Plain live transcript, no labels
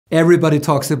Everybody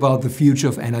talks about the future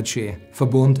of energy.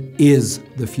 Verbund is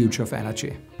the future of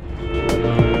energy.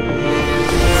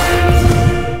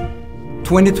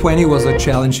 2020 was a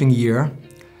challenging year.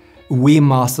 We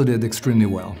mastered it extremely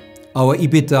well. Our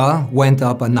EBITDA went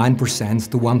up by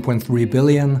 9% to 1.3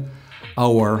 billion.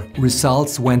 Our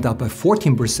results went up by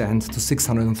 14% to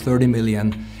 630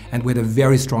 million, and we had a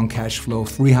very strong cash flow of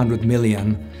 300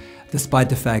 million, despite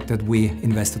the fact that we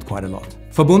invested quite a lot.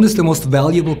 Verbund is the most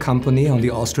valuable company on the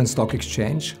Austrian stock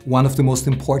exchange, one of the most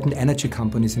important energy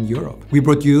companies in Europe. We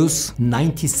produce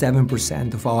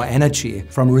 97% of our energy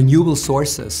from renewable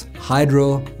sources,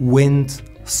 hydro, wind,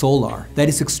 solar. That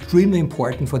is extremely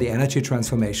important for the energy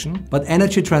transformation, but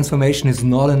energy transformation is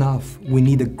not enough. We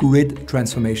need a grid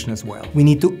transformation as well. We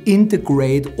need to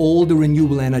integrate all the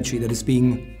renewable energy that is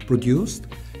being produced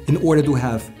in order to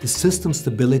have the system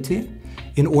stability,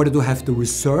 in order to have the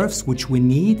reserves which we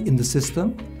need in the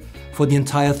system for the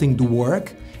entire thing to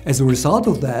work. As a result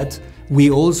of that, we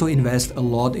also invest a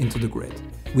lot into the grid.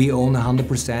 We own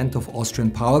 100% of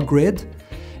Austrian power grid,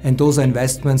 and those are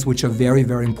investments which are very,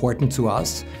 very important to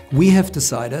us. We have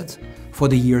decided for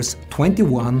the years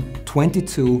 21,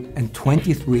 22 and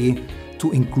 23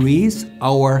 to increase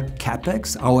our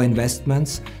capex, our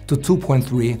investments, to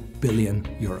 2.3 billion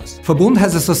euros. Verbund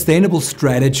has a sustainable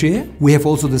strategy. We have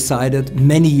also decided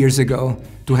many years ago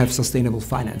to have sustainable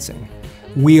financing.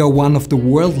 We are one of the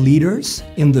world leaders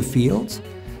in the field.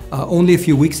 Only a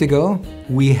few weeks ago,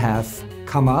 we have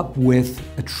come up with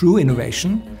a true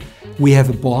innovation. We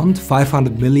have a bond,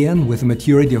 500 million, with a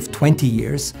maturity of 20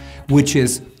 years, which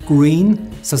is green,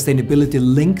 sustainability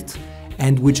linked,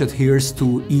 and which adheres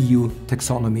to EU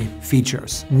taxonomy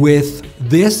features. With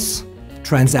this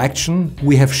transaction,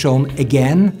 we have shown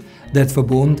again that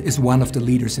Verbund is one of the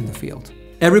leaders in the field.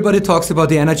 Everybody talks about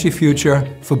the energy future.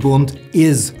 Verbund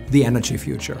is the energy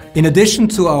future. In addition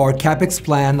to our capex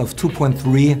plan of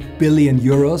 2.3 billion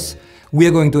euros, we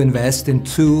are going to invest in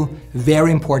two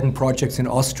very important projects in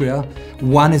Austria.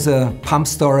 One is a pump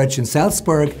storage in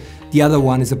Salzburg. The other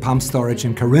one is a pump storage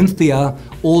in Carinthia.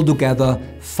 Altogether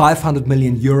 500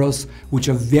 million euros, which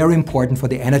are very important for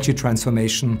the energy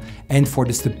transformation and for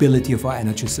the stability of our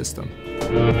energy system.